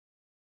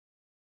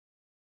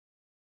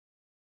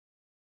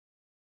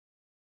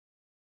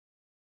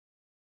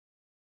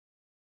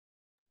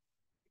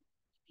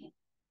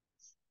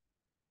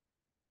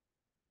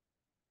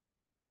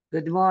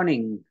Good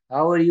morning.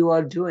 How are you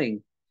all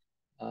doing?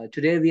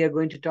 Today we are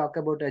going to talk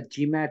about a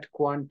GMAT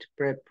Quant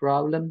Prep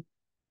problem.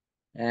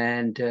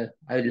 And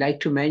I would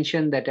like to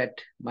mention that at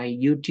my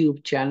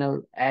YouTube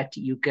channel at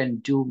You Can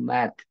Do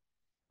Math,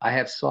 I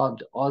have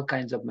solved all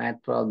kinds of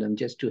math problems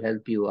just to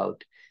help you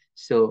out.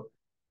 So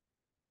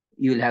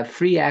you'll have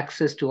free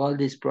access to all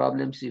these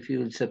problems if you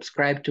will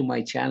subscribe to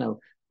my channel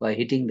by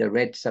hitting the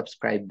red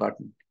subscribe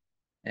button.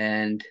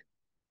 And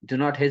do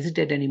not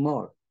hesitate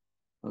anymore.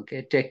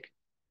 Okay,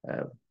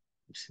 uh,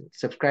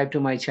 subscribe to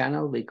my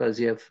channel because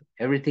you have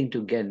everything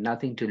to get,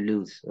 nothing to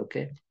lose.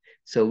 Okay,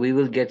 so we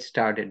will get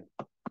started.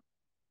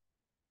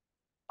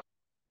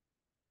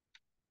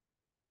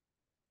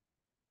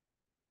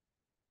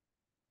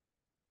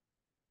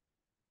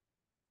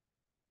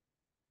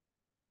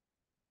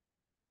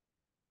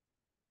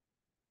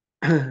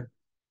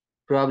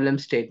 Problem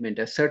statement.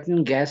 A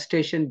certain gas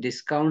station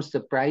discounts the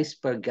price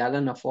per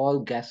gallon of all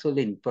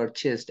gasoline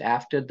purchased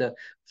after the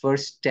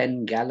first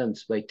 10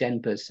 gallons by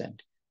 10%.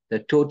 The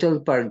total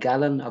per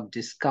gallon of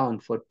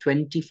discount for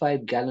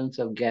 25 gallons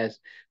of gas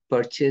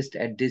purchased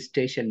at this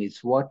station is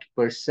what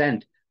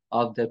percent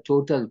of the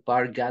total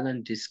per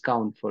gallon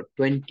discount for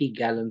 20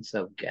 gallons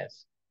of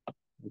gas?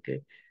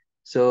 Okay.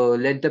 So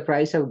let the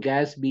price of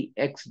gas be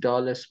X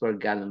dollars per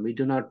gallon. We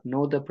do not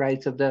know the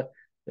price of the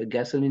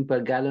gasoline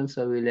per gallon,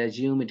 so we'll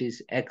assume it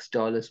is X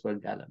dollars per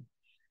gallon.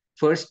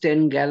 First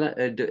 10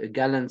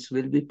 gallons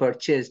will be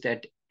purchased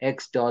at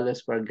X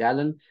dollars per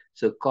gallon.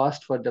 So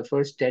cost for the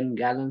first 10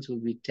 gallons will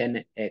be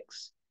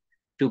 10X.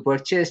 To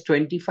purchase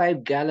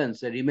 25 gallons,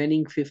 the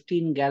remaining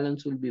 15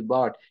 gallons will be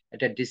bought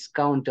at a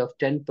discount of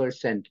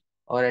 10%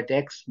 or at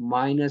X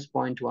minus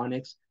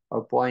 0.1X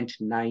or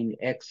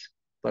 0.9X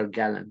per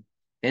gallon.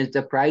 Hence,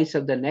 the price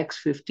of the next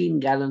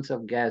 15 gallons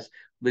of gas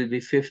will be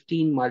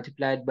 15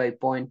 multiplied by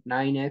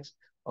 0.9X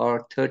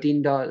or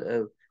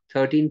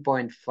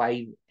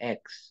 13.5X.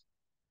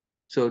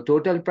 So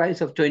total price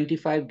of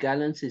 25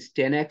 gallons is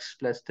 10X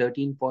plus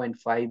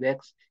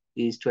 13.5X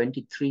is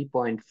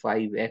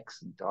 23.5X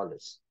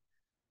dollars.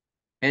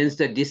 Hence,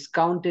 the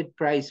discounted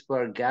price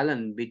per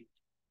gallon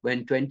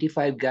when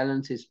 25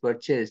 gallons is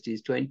purchased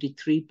is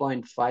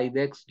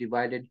 23.5x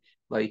divided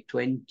by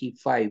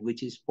 25,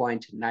 which is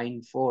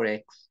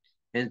 0.94x.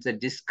 Hence, the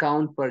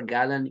discount per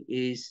gallon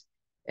is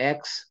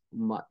x.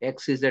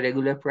 X is the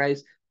regular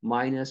price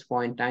minus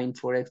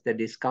 0.94x, the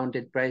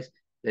discounted price.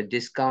 The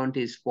discount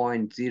is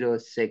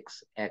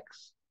 0.06x.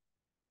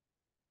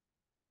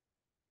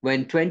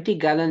 When 20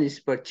 gallons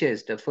is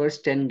purchased, the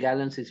first 10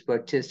 gallons is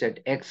purchased at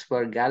X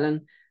per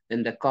gallon,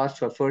 then the cost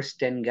for first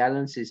 10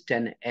 gallons is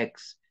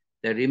 10X.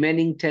 The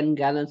remaining 10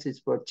 gallons is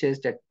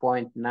purchased at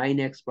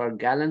 0.9X per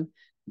gallon.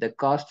 The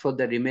cost for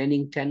the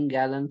remaining 10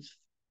 gallons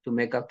to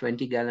make up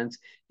 20 gallons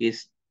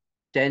is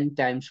 10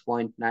 times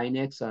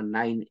 0.9X or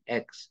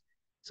 9X.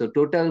 So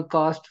total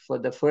cost for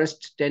the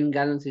first 10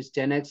 gallons is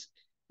 10X,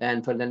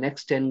 and for the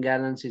next 10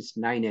 gallons is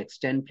 9X.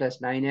 10 plus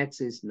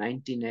 9X is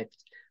 19X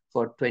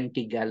for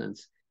 20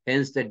 gallons.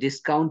 Hence, the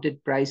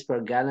discounted price per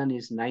gallon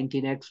is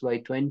 19x by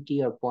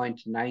 20 or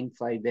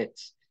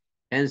 0.95x.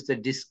 Hence, the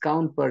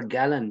discount per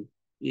gallon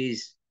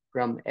is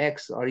from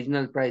x,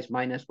 original price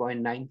minus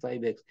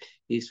 0.95x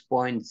is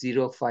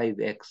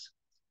 0.05x.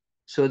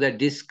 So the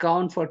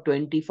discount for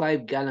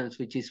 25 gallons,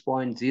 which is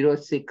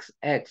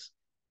 0.06x,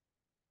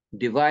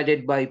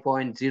 divided by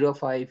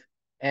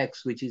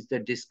 0.05x, which is the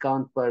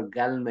discount per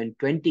gallon when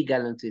 20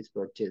 gallons is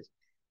purchased.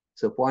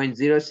 So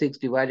 0.06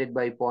 divided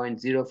by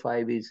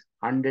 0.05 is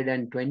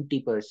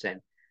 120%.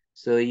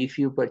 So if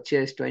you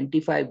purchase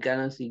 25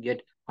 gallons, you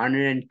get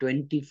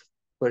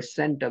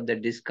 120% of the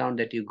discount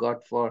that you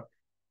got for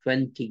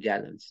 20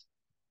 gallons.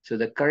 So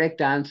the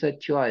correct answer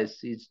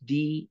choice is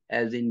D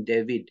as in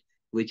David,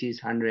 which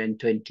is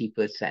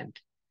 120%.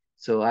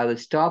 So I will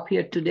stop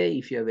here today.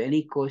 If you have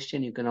any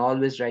question, you can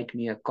always write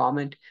me a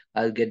comment.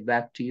 I'll get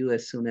back to you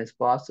as soon as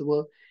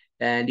possible.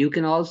 And you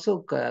can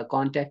also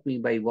contact me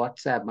by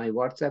WhatsApp. My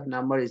WhatsApp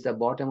number is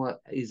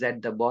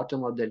at the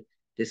bottom of the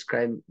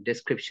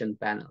description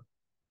panel.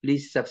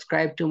 Please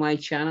subscribe to my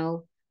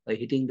channel by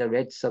hitting the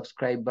red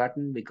subscribe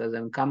button because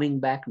I'm coming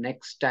back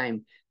next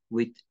time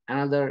with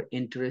another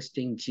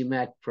interesting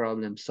GMAT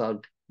problem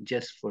solved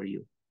just for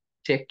you.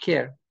 Take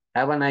care.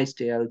 Have a nice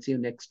day. I'll see you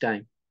next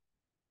time.